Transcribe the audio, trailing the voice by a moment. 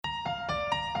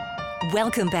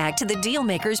Welcome back to the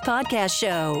Dealmakers Podcast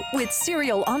Show with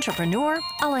serial entrepreneur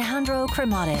Alejandro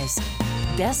Cremades,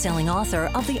 best-selling author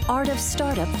of The Art of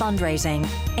Startup Fundraising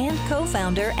and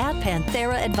co-founder at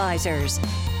Panthera Advisors.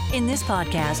 In this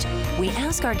podcast, we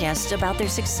ask our guests about their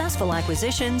successful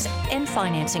acquisitions and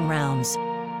financing rounds.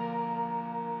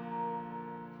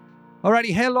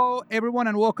 Alrighty, hello everyone,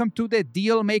 and welcome to the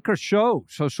Dealmaker Show.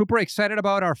 So super excited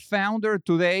about our founder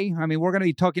today. I mean, we're going to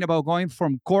be talking about going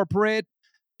from corporate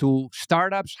to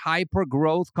startups, hyper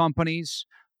growth companies,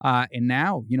 and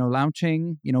now,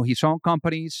 launching, his own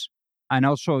companies, and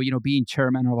also, being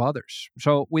chairman of others.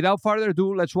 So without further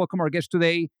ado, let's welcome our guest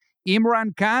today,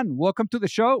 Imran Khan. Welcome to the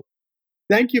show.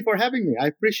 Thank you for having me. I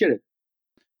appreciate it.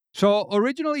 So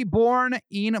originally born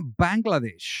in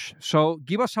Bangladesh. So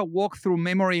give us a walk through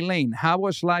memory lane. How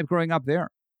was life growing up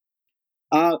there?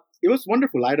 It was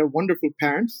wonderful. I had wonderful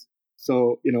parents.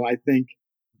 So, I think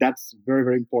that's very,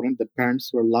 very important that parents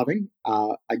were loving.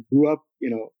 I grew up,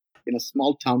 in a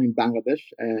small town in Bangladesh,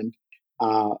 and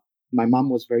my mom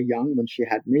was very young when she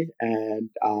had me. And,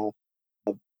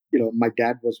 my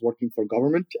dad was working for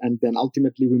government. And then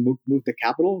ultimately we moved the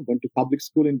capital, went to public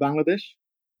school in Bangladesh.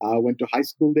 Went to high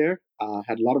school there,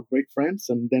 had a lot of great friends,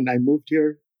 and then I moved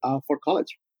here for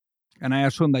college. And I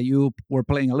assume that you were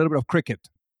playing a little bit of cricket.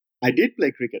 I did play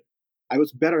cricket. I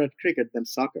was better at cricket than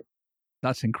soccer.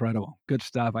 That's incredible. Good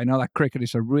stuff. I know that cricket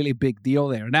is a really big deal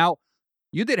there. Now,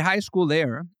 you did high school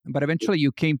there, but eventually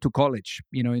you came to college,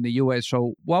 in the U.S.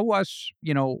 So what was,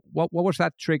 what was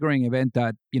that triggering event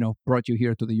that, brought you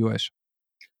here to the U.S.?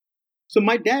 So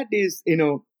my dad is,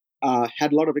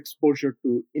 had a lot of exposure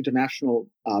to international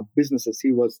businesses.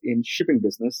 He was in shipping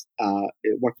business,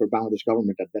 worked for Bangladesh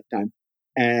government at that time,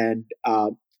 and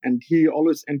he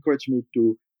always encouraged me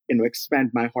to expand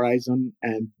my horizon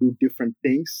and do different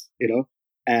things,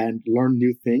 and learn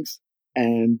new things.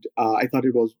 And I thought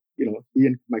it was, he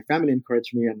and my family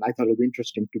encouraged me, and I thought it would be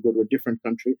interesting to go to a different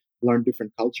country, learn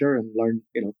different culture, and learn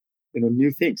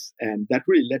new things. And that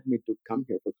really led me to come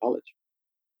here for college.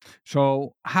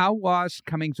 So how was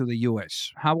coming to the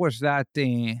U.S.? How was that,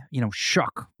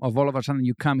 shock of all of a sudden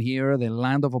you come here, the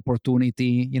land of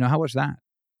opportunity? How was that?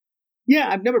 Yeah,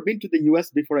 I've never been to the U.S.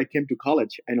 before I came to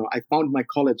college. I found my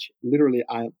college, literally,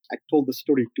 I told the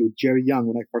story to Jerry Young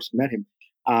when I first met him.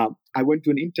 I went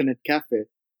to an internet cafe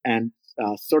and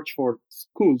searched for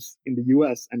schools in the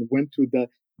U.S. and went to the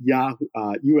Yahoo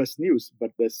U.S. News, but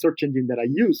the search engine that I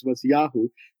used was Yahoo.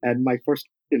 And my first,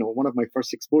 one of my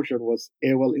first exposure was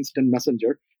AOL Instant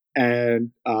Messenger,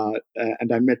 and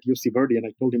I met Yossi Verdi, and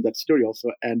I told him that story also,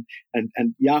 and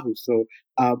Yahoo. So,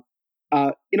 I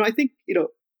think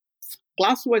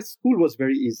class-wise school was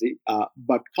very easy,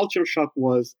 but culture shock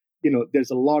was,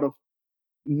 there's a lot of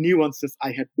nuances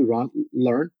I had to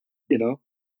learn,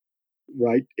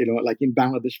 right? Like in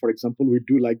Bangladesh, for example, we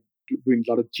do like doing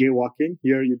a lot of jaywalking.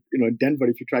 Here, in Denver,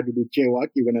 if you try to do jaywalk,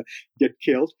 you're going to get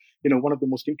killed. One of the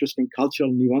most interesting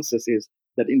cultural nuances is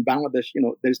that in Bangladesh,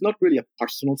 there's not really a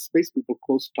personal space. People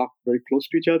talk very close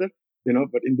to each other,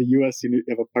 but in the US, you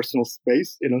have a personal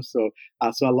space, so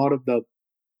a lot of the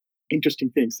interesting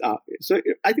things. So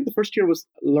I think the first year was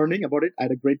learning about it. I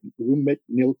had a great roommate,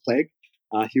 Neil Clegg.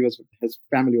 His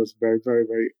family was very, very,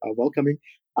 very welcoming.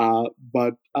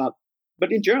 But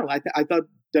in general, I thought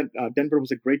Denver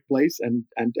was a great place, and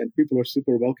people were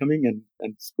super welcoming,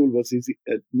 and school was easy,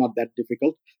 not that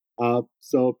difficult.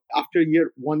 So after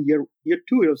year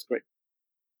two, it was great.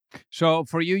 So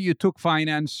for you, you took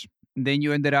finance, then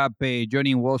you ended up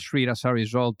joining Wall Street as a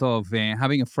result of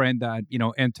having a friend that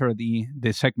entered the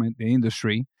segment, the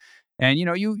industry. And,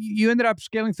 you ended up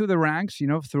scaling through the ranks,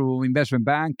 through investment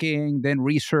banking, then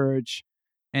research,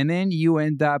 and then you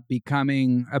end up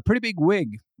becoming a pretty big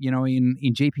wig, in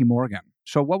JP Morgan.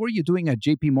 So what were you doing at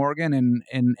JP Morgan,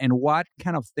 and what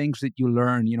kind of things did you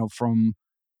learn, from,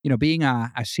 being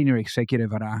a senior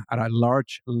executive at a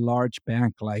large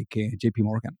bank like JP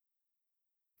Morgan?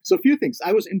 So a few things.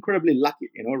 I was incredibly lucky,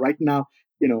 right now,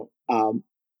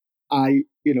 I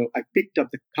picked up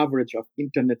the coverage of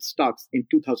internet stocks in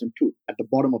 2002 at the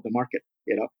bottom of the market,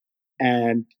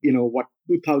 and, what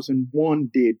 2001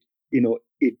 did,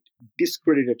 it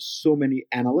discredited so many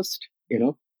analysts,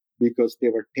 because they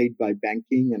were paid by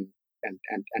banking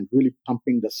and really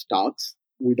pumping the stocks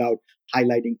without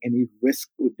highlighting any risk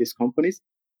with these companies.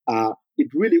 It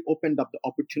really opened up the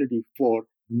opportunity for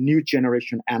new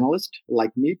generation analysts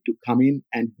like me to come in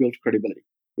and build credibility,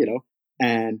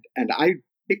 and I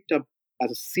picked up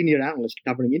as a senior analyst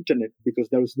covering internet because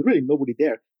there was really nobody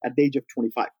there at the age of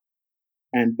 25.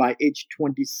 And by age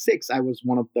 26, I was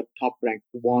one of the top ranked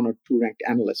 1 or 2 ranked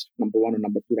analysts, number 1 or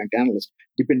number 2 ranked analysts,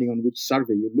 depending on which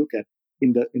survey you look at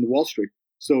in the Wall Street.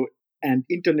 So and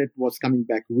internet was coming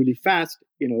back really fast.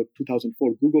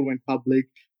 2004, Google went public,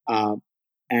 uh,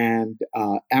 and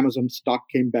Amazon stock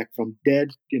came back from dead.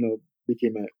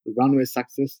 Became a runaway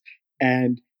success,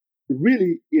 and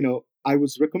really, I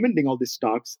was recommending all these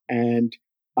stocks, and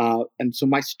so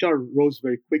my star rose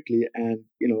very quickly, and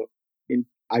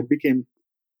I became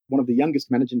one of the youngest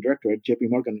managing director at JP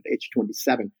Morgan at age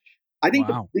 27. I think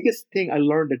the Wow. biggest thing I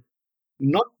learned, that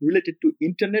not related to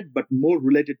internet, but more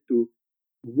related to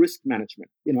risk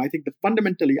management. I think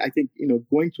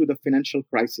going through the financial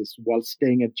crisis while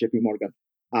staying at JP Morgan,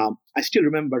 I still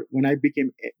remember when I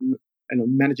became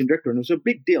managing director, and it was a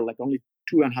big deal. Like only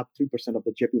 2.5%, 3% of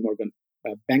the JP Morgan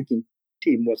banking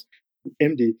team was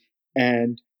MD,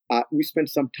 and we spent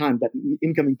some time, that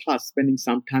incoming class, spending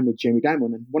some time with Jamie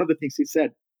Dimon. And one of the things he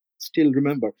said, still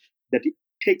remember, that it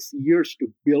takes years to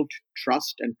build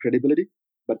trust and credibility,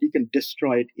 but you can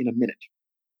destroy it in a minute.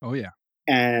 Oh, yeah.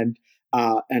 And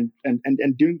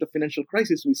during the financial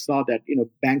crisis, we saw that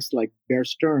banks like Bear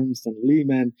Stearns and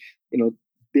Lehman,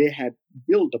 they had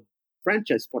built a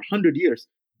franchise for 100 years,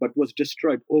 but was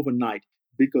destroyed overnight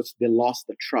because they lost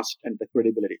the trust and the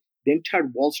credibility. The entire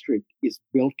Wall Street is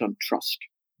built on trust.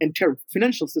 Entire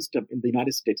financial system in the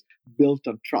United States built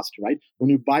on trust, right? When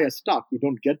you buy a stock, you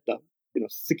don't get the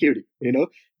security.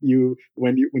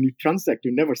 When you transact,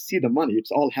 you never see the money.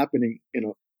 It's all happening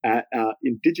in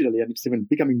digitally, and it's even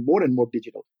becoming more and more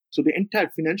digital. So the entire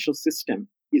financial system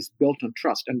is built on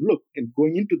trust. And look, in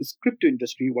going into this crypto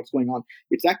industry, what's going on,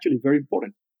 it's actually very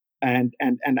important. And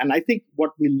I think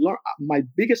what we learn, my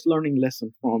biggest learning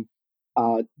lesson from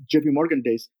JP Morgan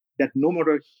days, that no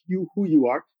matter who you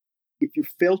are, if you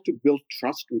fail to build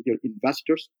trust with your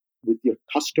investors, with your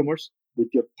customers, with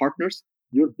your partners,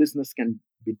 your business can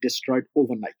be destroyed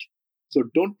overnight. So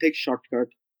don't take shortcut,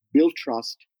 build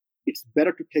trust. It's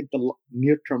better to take the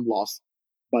near-term loss,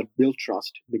 but build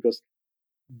trust, because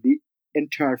the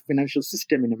entire financial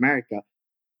system in America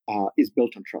is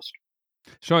built on trust.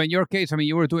 So in your case, I mean,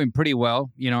 you were doing pretty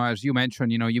well. As you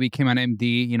mentioned, you became an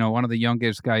MD, one of the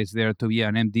youngest guys there to be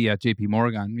an MD at JP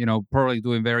Morgan, probably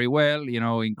doing very well,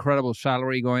 incredible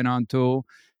salary going on too.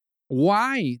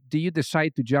 Why do you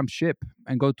decide to jump ship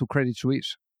and go to Credit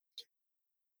Suisse?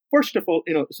 First of all,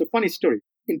 it's a funny story.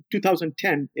 In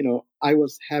 2010, I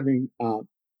was having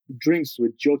drinks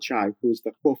with Joe Chai, who's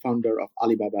the co-founder of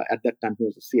Alibaba. At that time, he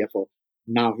was the CFO.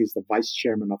 Now he's the vice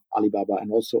chairman of Alibaba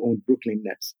and also owned Brooklyn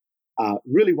Nets.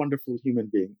 Really wonderful human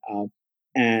being.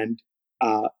 And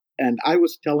I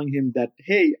was telling him that,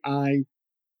 hey, I'm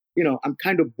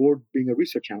kind of bored being a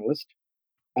research analyst,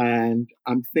 and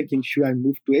I'm thinking, should I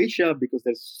move to Asia because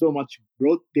there's so much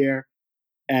growth there?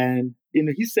 And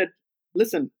he said,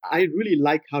 listen, I really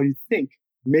like how you think.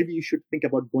 Maybe you should think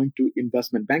about going to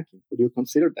investment banking. Would you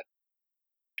consider that?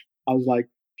 I was like,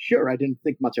 sure. I didn't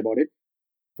think much about it.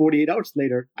 48 hours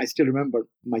later, I still remember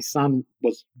my son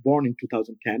was born in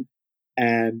 2010,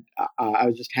 and I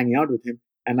was just hanging out with him.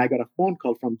 And I got a phone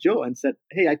call from Joe and said,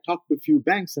 hey, I talked to a few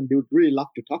banks and they would really love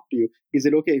to talk to you. Is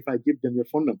it okay if I give them your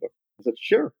phone number? I said,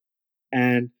 sure.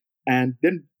 And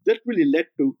then that really led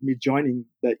to me joining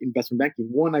the investment banking.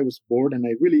 One, I was bored, and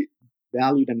I really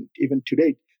valued, and even to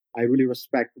date, I really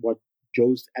respect what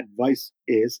Joe's advice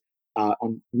is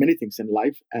on many things in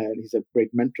life. And he's a great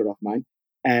mentor of mine.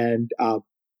 And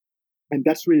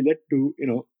that's really led to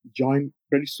join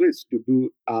Credit Suisse to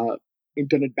do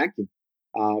internet banking.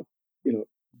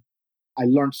 I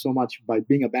learned so much by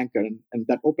being a banker, and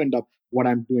that opened up what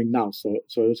I'm doing now. So it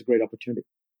was a great opportunity.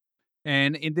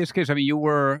 And in this case, I mean, you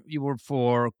were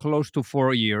for close to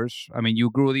 4 years. I mean,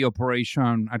 you grew the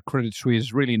operation at Credit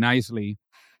Suisse really nicely.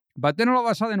 But then all of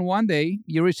a sudden, one day,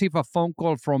 you receive a phone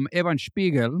call from Evan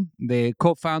Spiegel, the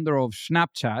co-founder of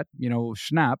Snapchat,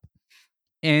 Snap,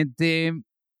 and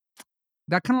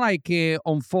that kind of like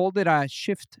unfolded a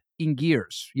shift in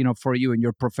gears, for you in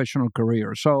your professional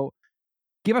career. So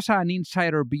give us an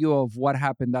insider view of what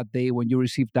happened that day when you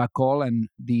received that call and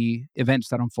the events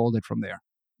that unfolded from there.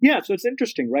 Yeah, so it's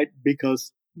interesting, right?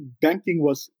 Because banking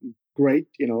was great.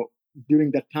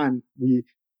 During that time, we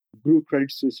grew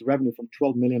Credit Suisse revenue from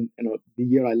 12 million. The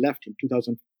year I left in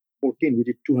 2014, we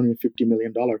did $250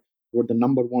 million. We're the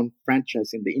number one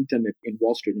franchise in the internet in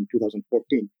Wall Street in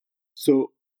 2014.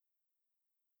 So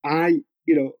I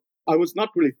was not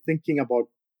really thinking about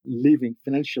leaving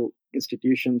financial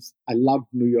institutions. I loved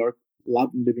New York,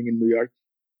 loved living in New York.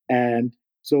 And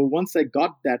so once I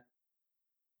got that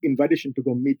invitation to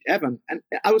go meet Evan, and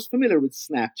I was familiar with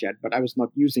Snapchat, but I was not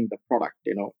using the product.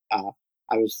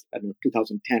 I was,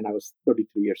 2010, I was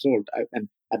 33 years old. And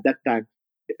at that time,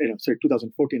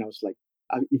 2014, I was like,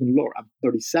 even lower. I'm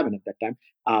 37 at that time.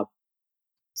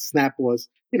 Snap was,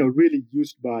 really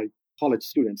used by college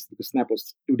students because Snap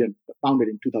was founded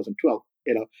in 2012,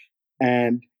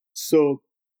 and so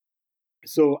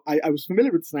I was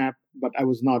familiar with Snap, but I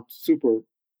was not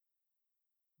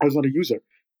a user.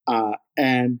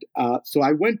 So I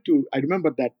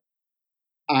remember that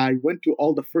I went to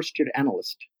all the first year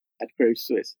analysts at Credit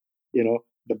Suisse,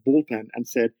 the bullpen, and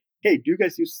said, hey, do you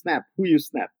guys use Snap? Who use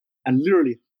Snap? And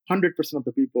literally 100% of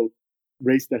the people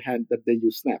raised their hand that they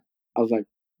use Snap. I was like,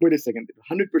 wait a second,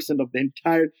 100% of the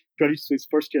entire Credit Suisse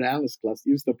first year analyst class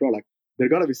use the product. There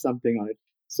got to be something on it.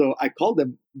 So I called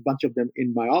them, a bunch of them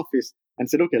in my office and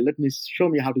said, okay, show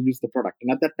me how to use the product.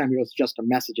 And at that time, it was just a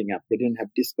messaging app. They didn't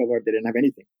have Discover. They didn't have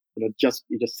anything. You just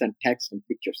sent text and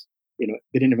pictures. They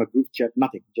didn't have a group chat,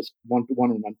 nothing, just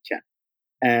one-on-one chat.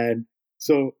 And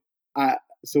so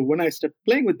when I started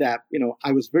playing with that,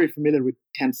 I was very familiar with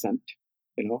Tencent,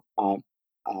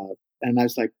 and I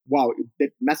was like, wow, if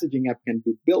that messaging app can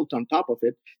be built on top of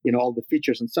it, all the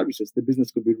features and services, the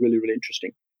business could be really, really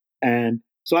interesting. And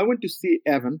so I went to see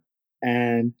Evan,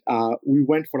 and we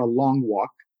went for a long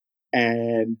walk.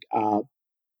 And,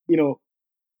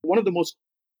 one of the most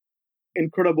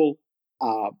incredible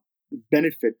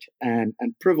benefit and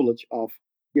privilege of,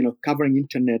 covering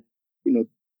internet,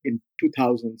 in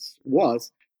 2000s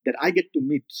was that I get to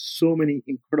meet so many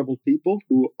incredible people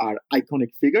who are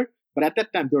iconic figure, but at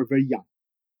that time they were very young,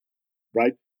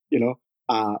 right?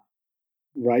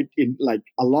 Right? In like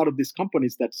a lot of these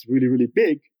companies that's really, really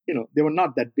big, they were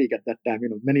not that big at that time.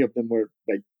 Many of them were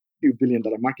like few $1 billion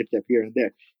market cap here and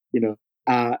there,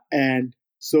 and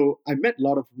so I met a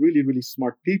lot of really, really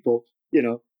smart people,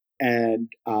 and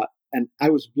I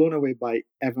was blown away by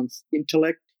Evan's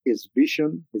intellect, his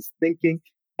vision, his thinking.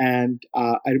 And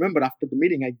I remember after the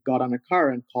meeting, I got on a car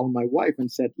and called my wife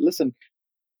and said, listen,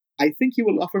 I think he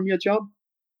will offer me a job.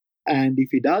 And if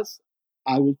he does,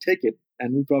 I will take it.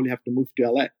 And we probably have to move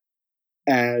to LA.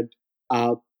 And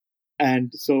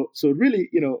so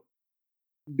really,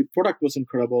 the product was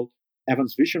incredible.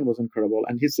 Evan's vision was incredible.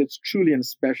 And he's truly a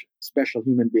special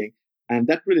human being. And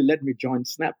that really led me join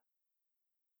Snap.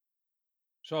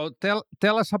 So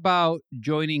tell us about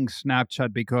joining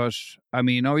Snapchat, because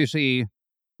obviously,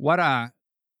 what a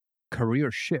career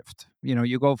shift.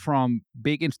 You go from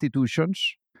big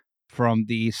institutions, from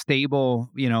the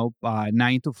stable, 9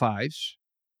 to 5s,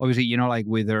 obviously, like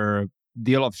with their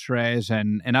deal of stress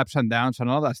and ups and downs and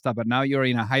all that stuff. But now you're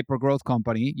in a hyper growth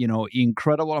company,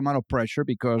 incredible amount of pressure,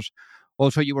 because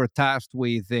also you were tasked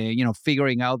with,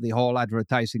 figuring out the whole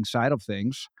advertising side of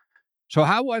things. So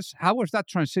how was that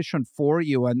transition for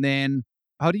you? And then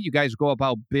how did you guys go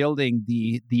about building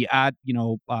the ad,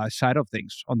 side of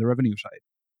things on the revenue side?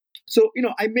 So,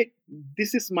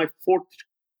 this is my fourth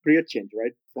career change,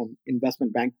 right? From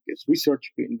investment bank,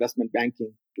 research to investment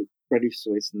banking to Credit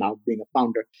Suisse, now being a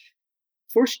founder.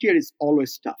 First year is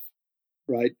always tough,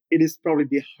 right? It is probably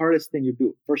the hardest thing you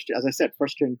do. First year, as I said,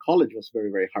 first year in college was very,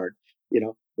 very hard,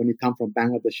 when you come from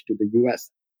Bangladesh to the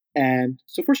US. And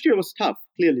so first year was tough,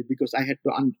 clearly, because I had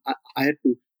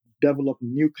to develop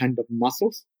new kind of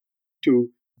muscles to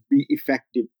be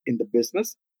effective in the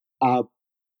business.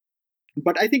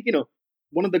 But I think,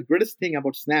 one of the greatest thing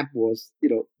about Snap was,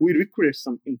 we recruited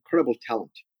some incredible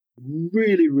talent,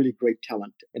 really, really great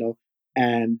talent,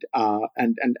 and I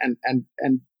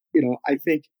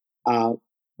think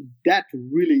that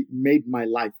really made my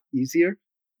life easier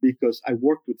because I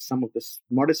worked with some of the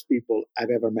smartest people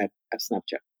I've ever met at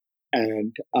Snapchat,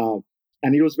 and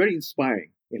it was very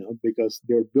inspiring, because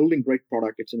they were building great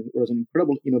product. It was an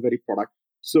incredible, innovative product.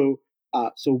 So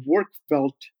work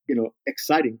felt,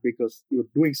 exciting because you were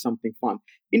doing something fun.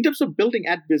 In terms of building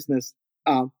ad business,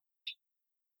 I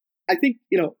think,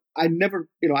 I never,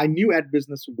 I knew ad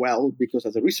business well because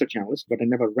as a research analyst, but I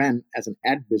never ran as an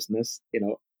ad business,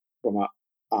 from a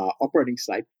operating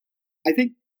side. I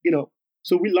think,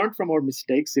 so we learned from our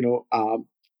mistakes,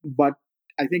 but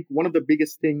I think one of the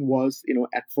biggest thing was,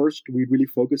 at first we really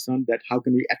focused on that. How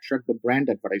can we attract the brand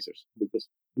advertisers? Because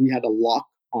we had a lock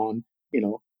on,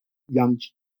 young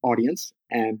audience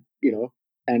and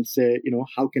say,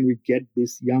 how can we get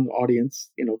this young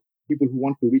audience, people who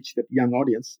want to reach that young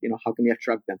audience, how can we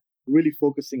attract them? Really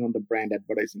focusing on the brand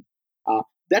advertising.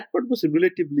 That part was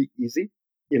relatively easy,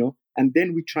 and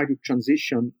then we try to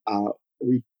transition,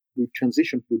 we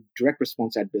transition to direct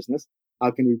response ad business.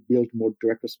 How can we build more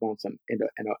direct response and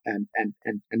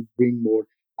bring more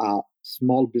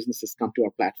small businesses come to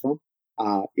our platform?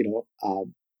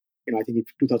 I think in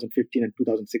 2015 and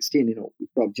 2016, we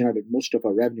probably generated most of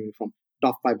our revenue from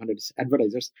top 500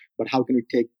 advertisers. But how can we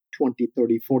take 20,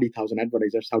 30, 40,000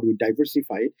 advertisers? How do we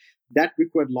diversify it? That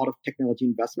required a lot of technology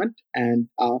investment. And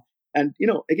And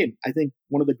again, I think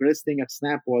one of the greatest thing at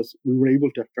Snap was we were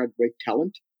able to attract great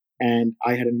talent, and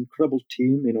I had an incredible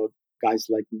team. Guys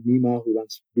like Nima, who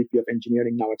runs VP of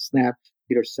Engineering now at Snap,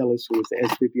 Peter Sellis, who is the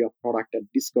SVP of Product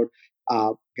at Discord,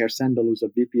 Per Sandel, who's a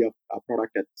VP of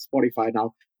Product at Spotify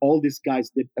now. All these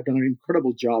guys have done an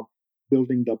incredible job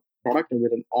building the product, and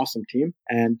with an awesome team.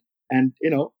 And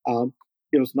it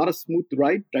was not a smooth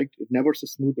ride, right? It never is a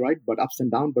smooth ride, but ups and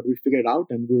downs. But we figured it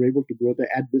out, and we were able to grow the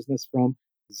ad business from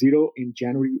zero in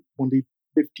January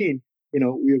 2015. We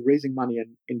were raising money,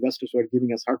 and investors were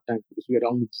giving us hard time because we had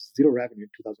only zero revenue in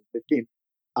 2015.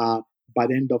 By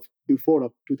the end of Q4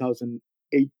 of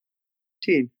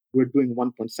 2018, we're doing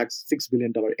 $1.6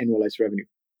 billion annualized revenue.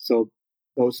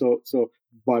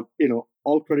 But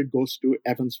all credit goes to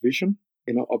Evan's vision,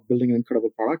 of building an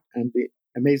incredible product and the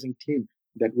amazing team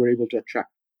that we're able to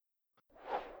attract.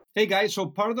 Hey guys, so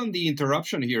pardon the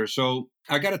interruption here. So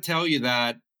I got to tell you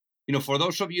that, for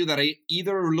those of you that are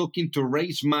either looking to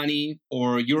raise money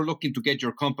or you're looking to get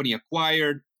your company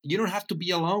acquired, you don't have to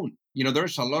be alone.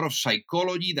 There's a lot of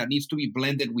psychology that needs to be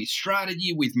blended with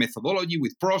strategy, with methodology,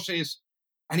 with process.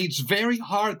 And it's very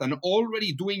hard. And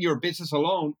already doing your business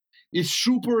alone is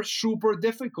super, super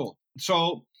difficult.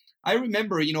 So I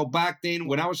remember, back then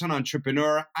when I was an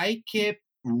entrepreneur, I kept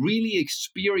really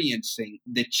experiencing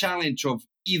the challenge of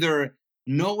either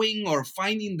knowing or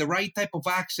finding the right type of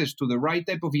access to the right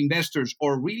type of investors,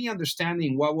 or really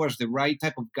understanding what was the right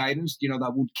type of guidance,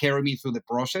 that would carry me through the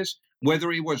process,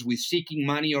 whether it was with seeking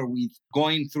money or with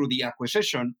going through the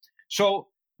acquisition. So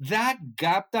that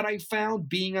gap that I found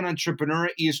being an entrepreneur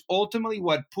is ultimately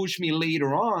what pushed me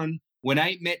later on when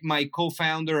I met my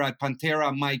co-founder at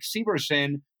Pantera, Mike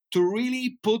Severson, to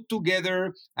really put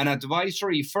together an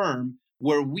advisory firm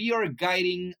where we are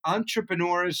guiding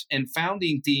entrepreneurs and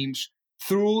founding teams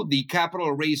through the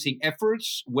capital raising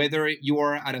efforts, whether you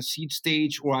are at a seed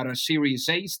stage or at a Series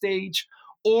A stage,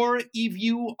 or if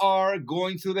you are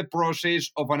going through the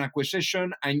process of an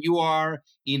acquisition and you are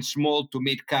in small to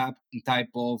mid cap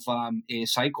type of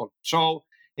cycle. So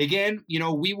again,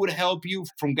 we would help you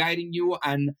from guiding you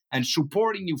and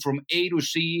supporting you from A to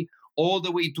C all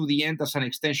the way to the end as an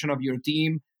extension of your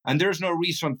team. And there's no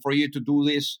reason for you to do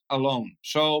this alone.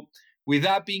 So with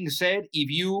that being said, if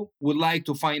you would like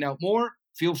to find out more,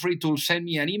 feel free to send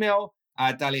me an email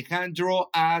at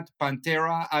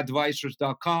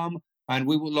alejandro@panteraadvisors.com, and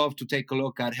we would love to take a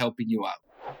look at helping you out.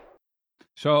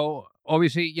 So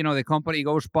obviously, the company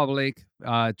goes public,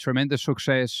 tremendous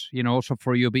success, also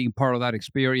for you being part of that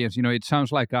experience. It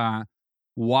sounds like a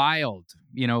wild,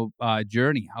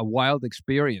 journey, a wild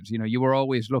experience. You were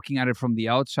always looking at it from the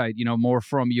outside, more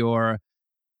from your,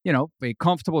 a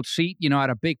comfortable seat, at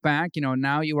a big bank.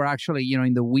 Now you were actually,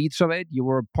 in the weeds of it. You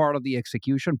were part of the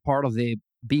execution, part of the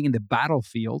being in the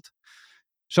battlefield.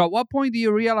 So at what point do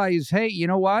you realize, hey, you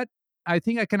know what? I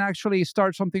think I can actually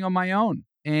start something on my own.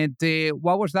 And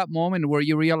what was that moment where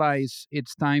you realize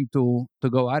it's time to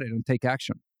go at it and take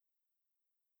action?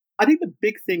 I think the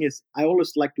big thing is I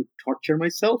always like to torture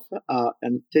myself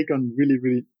and take on really,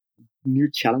 really new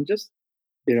challenges,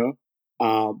 and,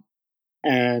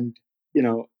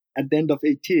 at the end of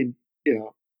 18,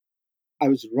 I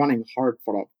was running hard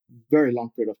for a very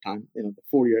long period of time. The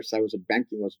 4 years I was in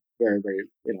banking was very, very,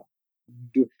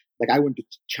 like I went to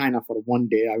China for one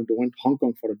day. I went to Hong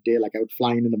Kong for a day. Like I would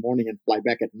fly in the morning and fly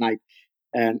back at night.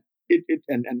 And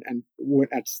when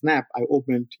at Snap, I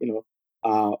opened,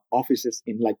 offices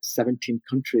in like 17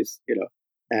 countries,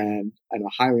 and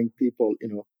hiring people,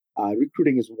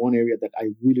 recruiting is one area that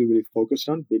I really, really focused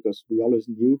on because we always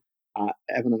knew,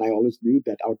 Evan and I always knew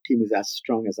that our team is as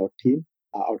strong as our team.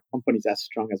 Our company is as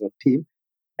strong as our team.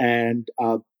 And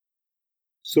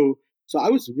so I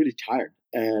was really tired.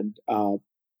 And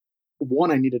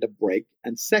one, I needed a break.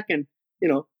 And second,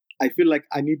 I feel like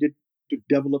I needed to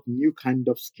develop new kind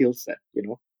of skill set,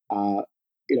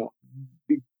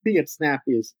 being at Snap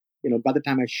is, by the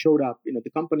time I showed up,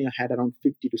 the company had around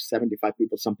 50 to 75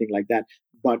 people, something like that.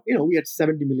 But, we had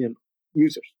 70 million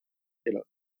users.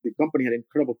 The company had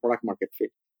incredible product market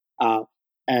fit.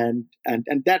 And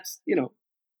that's,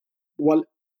 well,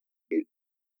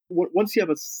 once you have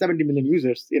a 70 million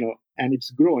users, and it's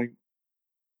growing,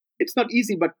 it's not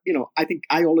easy, but, I think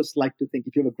I always like to think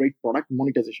if you have a great product,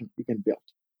 monetization you can build,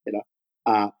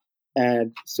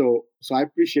 and so I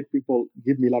appreciate people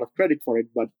give me a lot of credit for it,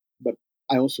 but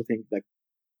I also think that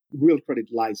real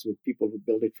credit lies with people who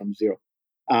build it from zero.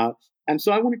 And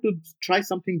so I wanted to try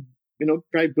something,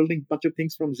 try building a bunch of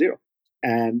things from zero.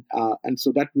 And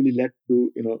so that really led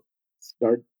to,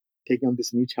 start taking on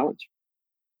this new challenge.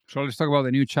 So let's talk about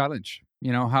the new challenge.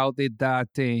 How did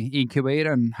that incubate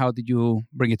and how did you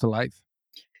bring it to life?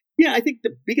 Yeah, I think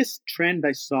the biggest trend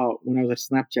I saw when I was at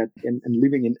Snapchat and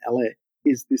living in LA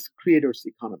is this creators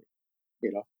economy.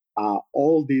 You know,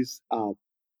 all these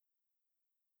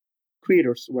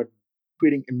creators were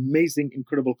creating amazing,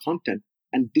 incredible content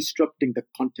and disrupting the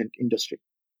content industry.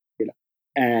 You know,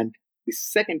 and the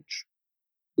second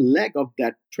leg of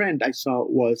that trend I saw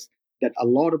was that a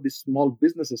lot of these small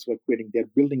businesses were creating.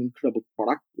 They're building incredible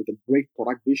product with a great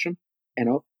product vision, you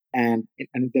know, and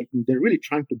they're really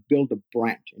trying to build a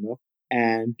brand, you know.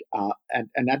 And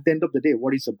at the end of the day,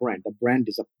 what is a brand? A brand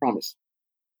is a promise.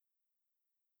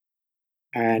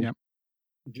 And Yep.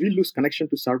 did we lose connection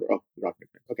to server? Oh,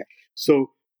 okay.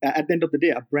 So at the end of the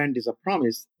day, a brand is a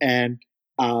promise,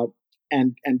 uh,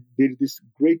 and there's these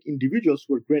great individuals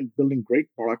who are building great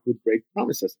product with great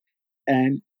promises,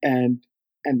 and and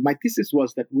and my thesis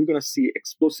was that we're going to see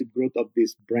explosive growth of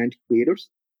these brand creators,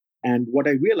 and what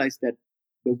I realized that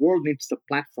the world needs a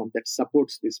platform that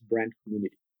supports this brand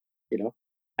community, you know,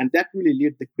 and that really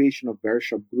led the creation of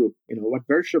Verishop Group. You know what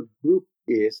Verishop Group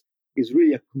is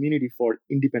really a community for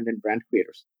independent brand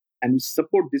creators, and we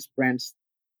support these brands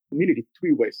community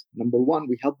three ways. Number one,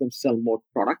 we help them sell more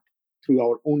product through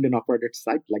our owned and operated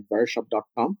site like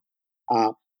verishop.com.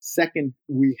 Second,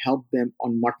 we help them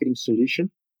on marketing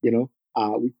solution.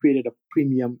 We created a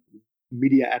premium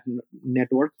media ad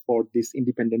network for these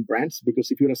independent brands,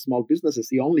 because if you're a small businesses,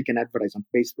 you only can advertise on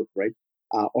Facebook, right?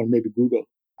 Or maybe Google.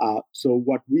 So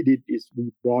what we did is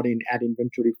we brought in ad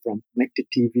inventory from connected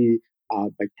TV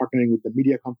by partnering with the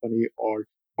media company or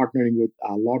partnering with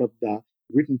a lot of the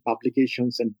written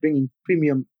publications and bringing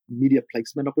premium media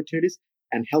placement opportunities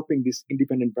and helping these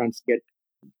independent brands get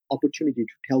opportunity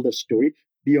to tell their story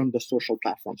beyond the social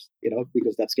platforms,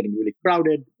 because that's getting really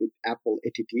crowded with Apple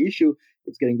ATT issue.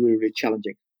 It's getting really, really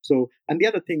challenging. So, and the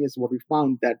other thing is what we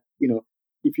found that,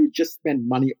 if you just spend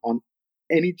money on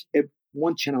any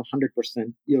one channel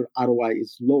 100%, your ROI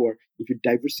is lower. If you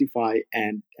diversify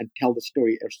and tell the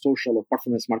story, a social or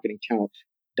performance marketing channel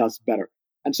does better.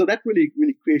 And so that really,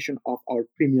 really creation of our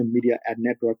premium media ad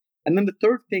network. And then the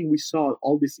third thing we saw,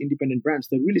 all these independent brands,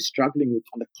 they're really struggling with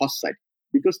on the cost side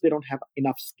because they don't have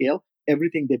enough scale.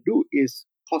 Everything they do is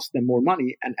cost them more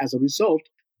money. And as a result,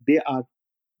 they are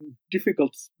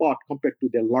difficult spot compared to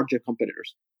their larger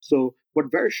competitors. So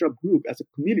what Verishop Group as a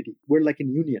community, we're like a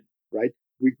union, right?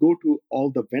 We go to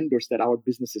all the vendors that our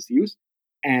businesses use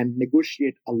and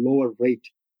negotiate a lower rate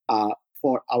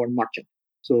for our merchant.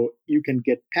 So you can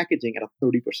get packaging at a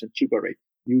 30% cheaper rate.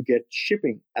 You get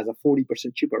shipping as a 40%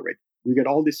 cheaper rate. You get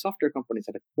all these software companies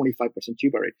at a 25%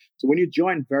 cheaper rate. So when you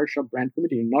join Verishop brand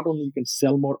community, not only you can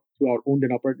sell more to our owned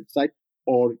and operated site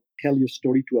or tell your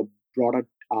story to a broader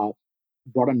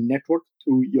network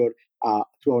through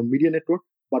our media network,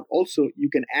 but also you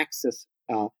can access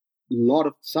a lot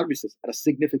of services at a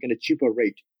significantly cheaper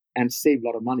rate and save a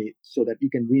lot of money so that you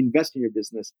can reinvest in your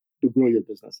business to grow your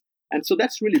business. And so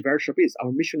that's really Verishop is.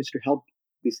 Our mission is to help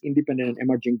these independent and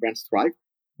emerging brands thrive,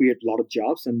 create a lot of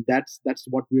jobs, and that's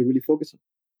what we're really focused on.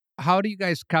 How do you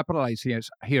guys capitalize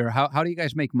here? How do you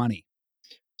guys make money?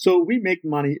 So we make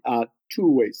money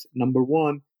two ways. Number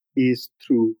one is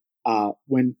through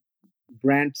when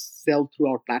brands sell through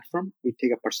our platform, we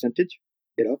take a percentage,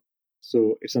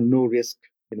 so it's a no risk.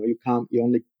 You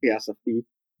only pay us a fee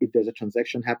if there's a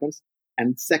transaction happens.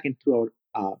 And second, through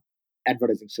our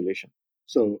advertising solution.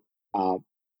 So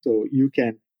you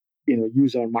can,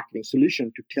 use our marketing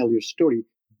solution to tell your story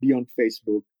beyond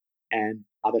Facebook and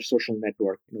other social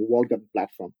network, walled garden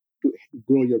platform to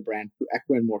grow your brand, to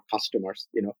acquire more customers.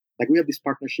 Like we have this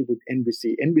partnership with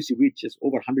NBC reaches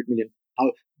over 100 million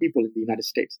people in the United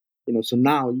States. So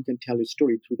now you can tell your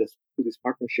story through these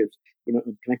partnerships,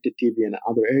 in connected TV and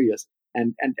other areas.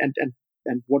 And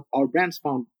what our brands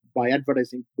found by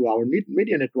advertising to our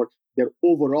media network, their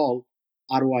overall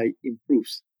ROI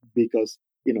improves because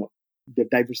they're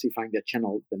diversifying their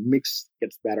channel, the mix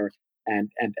gets better, and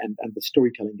the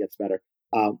storytelling gets better.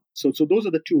 So those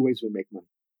are the two ways we make money.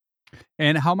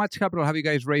 And how much capital have you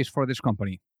guys raised for this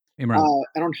company, Imran?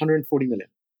 Around 140 million.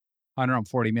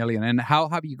 140 million. And how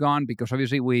have you gone? Because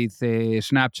obviously with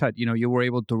Snapchat, you were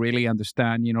able to really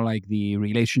understand, like the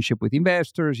relationship with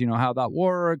investors, how that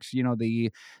works,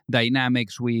 the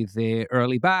dynamics with the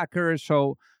early backers.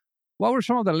 So what were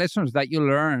some of the lessons that you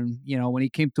learned, when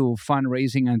it came to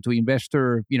fundraising and to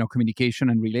investor, communication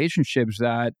and relationships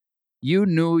that you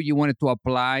knew you wanted to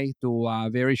apply to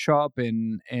Verishop,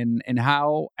 and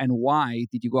how and why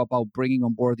did you go about bringing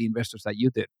on board the investors that you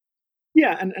did?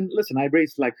 Yeah, and listen, I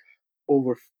raised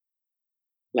over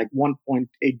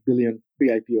 1.8 billion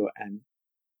pre-IPO and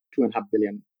 2.5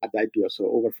 billion at the IPO, so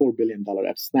over $4 billion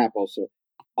at Snap also.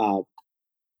 I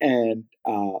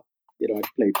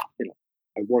played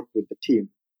I worked with the team.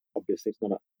 Obviously, it's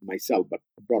not myself, but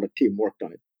I brought a team, worked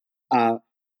on it. Uh,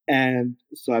 and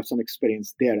so I have some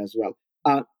experience there as well.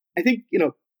 I think,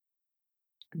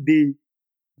 the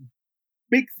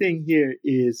big thing here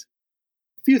is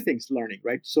a few things learning,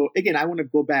 right? So again, I want to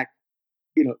go back,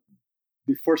 you know,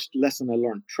 the first lesson I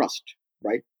learned, trust,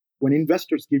 right? When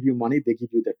investors give you money, they give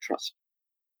you their trust.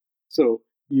 So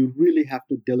you really have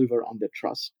to deliver on the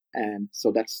trust. And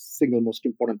so that's the single most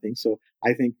important thing. So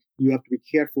I think you have to be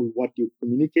careful what you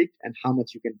communicate and how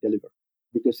much you can deliver.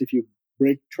 Because if you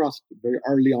break trust very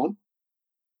early on,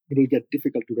 it will get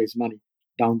difficult to raise money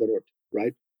down the road,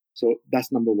 right? So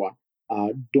that's number one.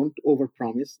 Don't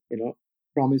overpromise,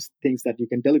 promise things that you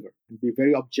can deliver and be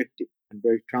very objective and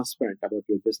very transparent about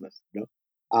your business.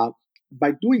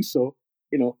 By doing so,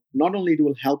 not only it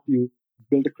will help you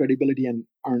build a credibility and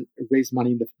raise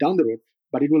money down the road,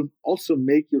 but it will also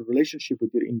make your relationship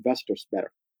with your investors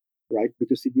better, right?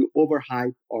 Because if you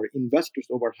overhype or investors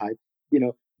overhype,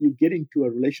 you get into a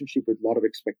relationship with a lot of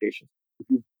expectations. If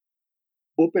you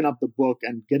open up the book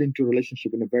and get into a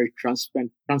relationship in a very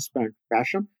transparent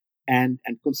fashion and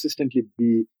consistently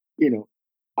be,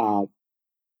 uh,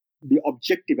 be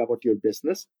objective about your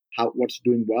business, what's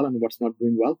doing well and what's not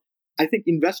doing well. I think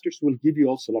investors will give you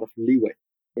also a lot of leeway.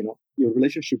 Your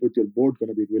relationship with your board going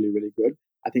to be really, really good.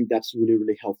 I think that's really,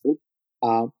 really helpful.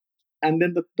 And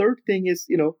then the third thing is,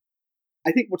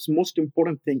 I think what's most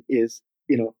important thing is,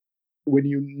 when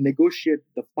you negotiate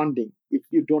the funding, if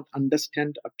you don't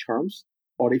understand terms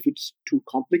or if it's too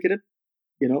complicated,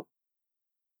 you know,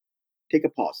 take a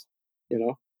pause,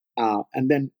 and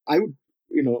then I would,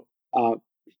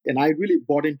 and I really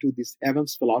bought into this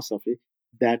Evans philosophy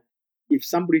that if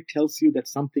somebody tells you that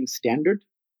something's standard,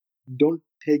 don't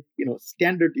take,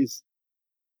 standard is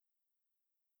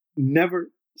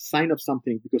never sign up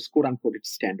something because quote unquote it's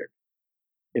standard.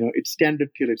 It's standard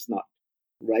till it's not,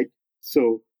 right?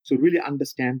 So really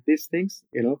understand these things,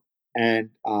 and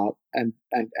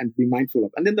be mindful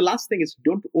of. And then the last thing is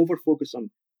don't over focus on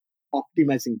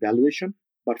optimizing valuation,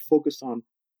 but focus on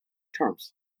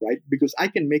terms, right? Because I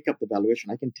can make up the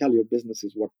valuation. I can tell your business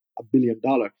is worth $1 billion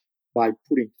by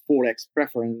putting 4x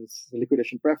preference,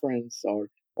 liquidation preference,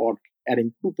 or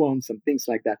adding coupons and things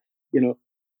like that.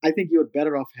 I think you're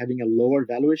better off having a lower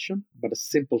valuation, but a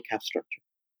simple cap structure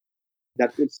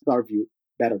that will serve you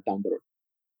better down the road.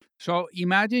 So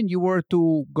imagine you were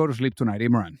to go to sleep tonight,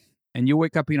 Imran, and you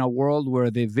wake up in a world where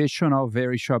the vision of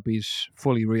Verishop is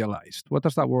fully realized. What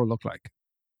does that world look like?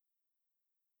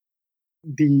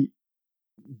 The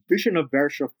vision of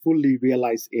Verishop fully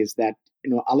realized is that,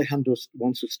 Alejandro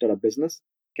wants to start a business,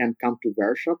 can come to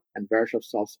Verishop, and Verishop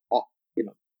solves all,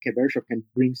 Verishop can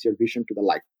brings your vision to the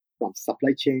life, from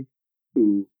supply chain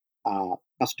to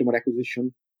customer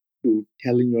acquisition to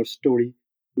telling your story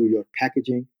to your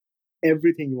packaging,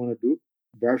 everything you want to do.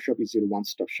 Verishop is your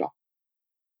one-stop shop.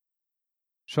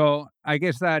 So I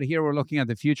guess that here we're looking at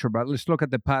the future, but let's look at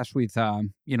the past with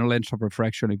lens of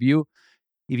reflection. If you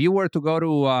were to go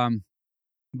to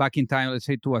back in time, let's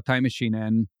say to a time machine,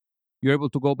 and you're able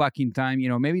to go back in time,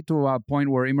 maybe to a point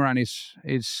where Imran is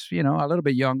a little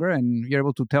bit younger, and you're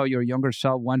able to tell your younger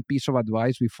self one piece of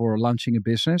advice before launching a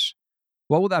business,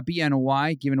 what would that be and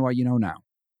why, given what you know now?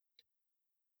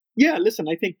 Yeah, listen,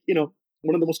 I think,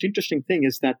 one of the most interesting thing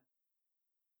is that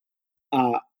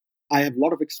I have a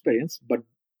lot of experience, but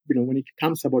when it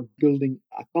comes about building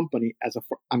a company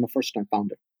I'm a first-time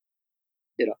founder.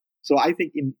 So I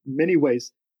think in many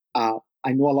ways, I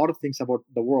know a lot of things about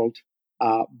the world,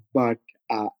 but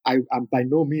I'm by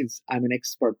no means I'm an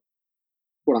expert,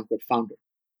 quote unquote, founder.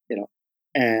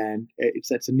 And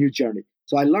it's a new journey.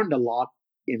 So I learned a lot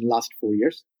in the last 4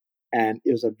 years, and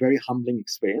it was a very humbling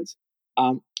experience.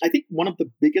 I think one of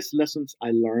the biggest lessons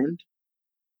I learned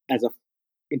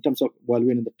in terms of while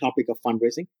we're in the topic of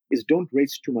fundraising is don't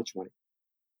raise too much money.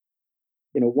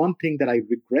 One thing that I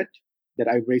regret that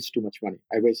I raised too much money.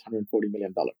 I raised $140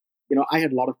 million. I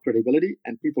had a lot of credibility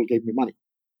and people gave me money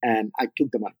and I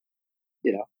took the money,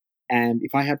 and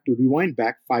if I had to rewind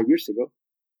back 5 years ago,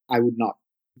 I would not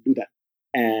do that.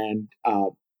 And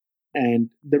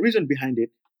the reason behind it,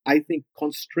 I think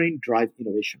constraint drive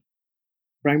innovation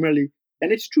primarily.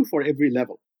 And it's true for every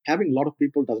level. Having a lot of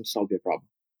people doesn't solve your problem,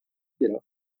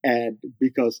 and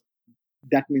because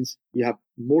that means you have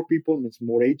more people, means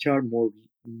more HR,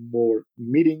 more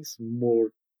meetings,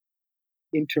 more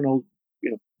internal,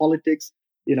 politics,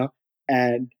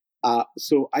 and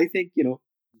so I think,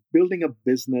 building a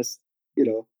business,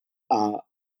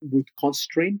 with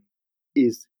constraint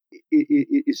is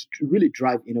to really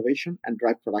drive innovation and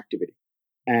drive productivity.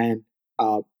 And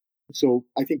so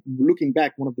I think looking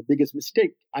back, one of the biggest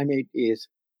mistakes I made is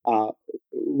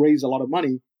raise a lot of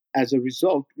money. As a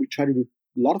result, we try to do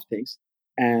a lot of things.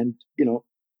 And,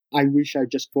 I wish I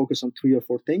just focus on 3 or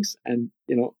 4 things and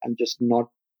just not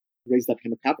raise that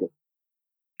kind of capital.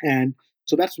 And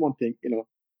so that's one thing,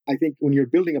 I think when you're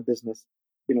building a business,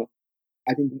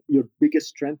 I think your biggest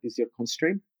strength is your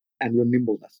constraint and your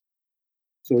nimbleness.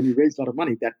 So when you raise a lot of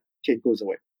money, that chain goes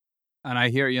away. And I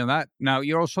hear you on that. Now,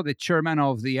 you're also the chairman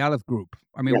of the Aleph Group.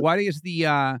 I mean, Yeah. what is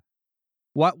the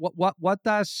what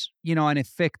does an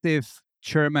effective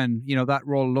chairman that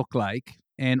role look like?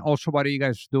 And also, what are you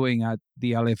guys doing at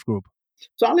the Aleph Group?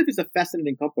 So Aleph is a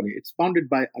fascinating company. It's founded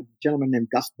by a gentleman named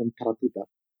Gaston Taratuta.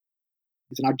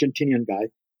 He's an Argentinian guy.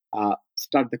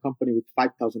 Started the company with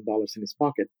 $5,000 in his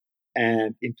pocket,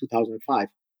 and in 2005.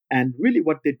 And really,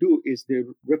 what they do is they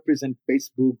represent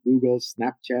Facebook, Google,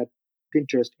 Snapchat,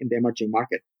 Pinterest in the emerging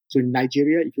market. So in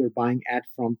Nigeria, if you're buying ad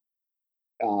from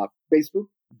Facebook,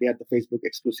 they are the Facebook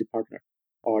exclusive partner.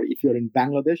 Or if you're in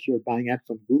Bangladesh, you're buying ad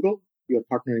from Google, you're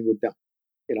partnering with them.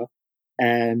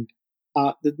 And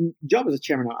the job as a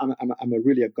chairman, I'm a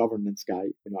governance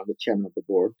guy. I'm the chairman of the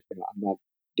board. I'm not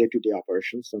day-to-day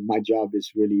operations. So my job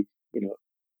is really,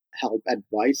 help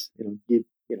advise, give,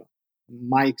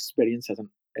 my experience as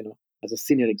a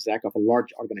senior exec of a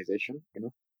large organization.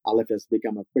 Aleph has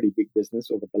become a pretty big business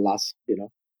over the last,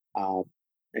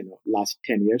 last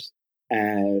 10 years.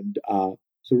 And so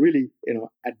really,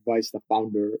 advise the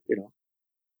founder,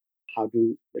 how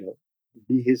to,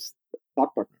 be his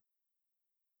thought partner.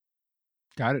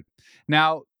 Got it.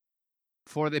 Now,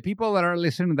 for the people that are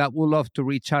listening that would love to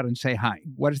reach out and say hi,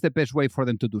 what is the best way for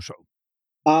them to do so?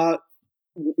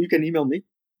 You can email me,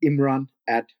 Imran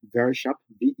at Verishop,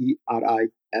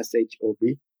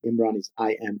 Verishop. Imran is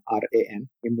IMRAN,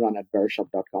 Imran at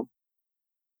Verishop.com.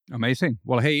 Amazing.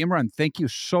 Well, hey, Imran, thank you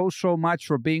so much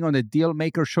for being on the Deal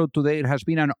Maker Show today. It has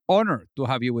been an honor to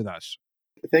have you with us.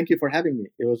 Thank you for having me.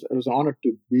 It was an honor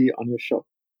to be on your show.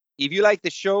 If you like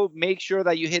the show, make sure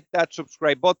that you hit that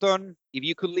subscribe button. If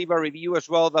you could leave a review as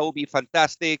well, that would be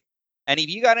fantastic. And if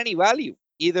you got any value,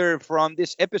 either from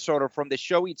this episode or from the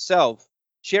show itself,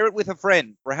 share it with a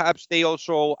friend. Perhaps they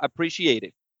also appreciate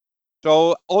it.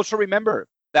 So also remember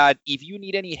that if you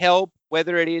need any help,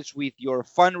 whether it is with your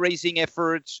fundraising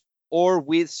efforts or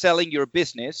with selling your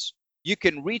business, you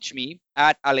can reach me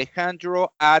at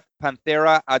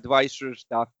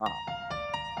alejandro@pantheraadvisors.com.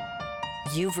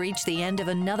 You've reached the end of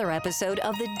another episode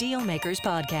of the Deal Makers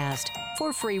podcast.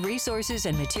 For free resources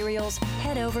and materials,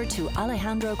 head over to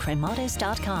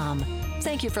alejandrocremades.com.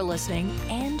 Thank you for listening,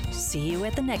 and see you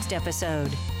at the next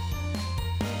episode.